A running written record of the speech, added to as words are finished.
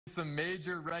Some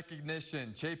major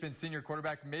recognition. Chapin senior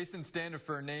quarterback Mason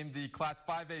Standerfer named the Class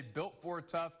 5A Built for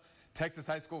Tough Texas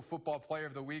High School Football Player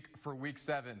of the Week for Week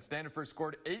 7. Standerfer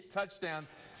scored 8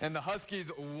 touchdowns and the Huskies'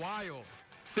 wild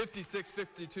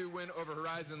 56-52 win over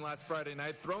Horizon last Friday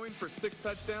night, throwing for 6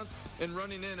 touchdowns and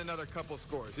running in another couple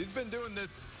scores. He's been doing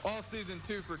this all season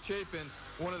too for Chapin,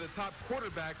 one of the top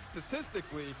quarterbacks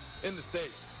statistically in the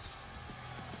state.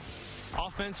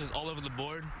 Offense is all over the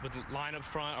board with the line up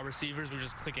front. Our receivers, we're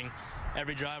just clicking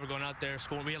every drive. We're going out there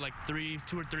scoring. We had like 2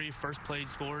 or 3 first play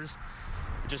scores.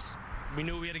 We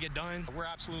knew we had to get done. We're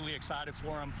absolutely excited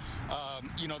for him.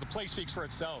 The play speaks for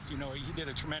itself. He did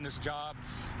a tremendous job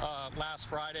last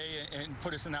Friday and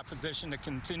put us in that position to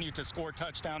continue to score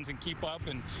touchdowns and keep up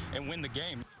and win the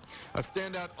game. A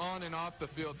standout on and off the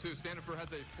field, too. Standerfer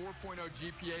has a 4.0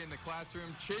 GPA in the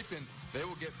classroom. Chapin, they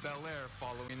will get Bel Air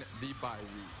following the bye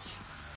week.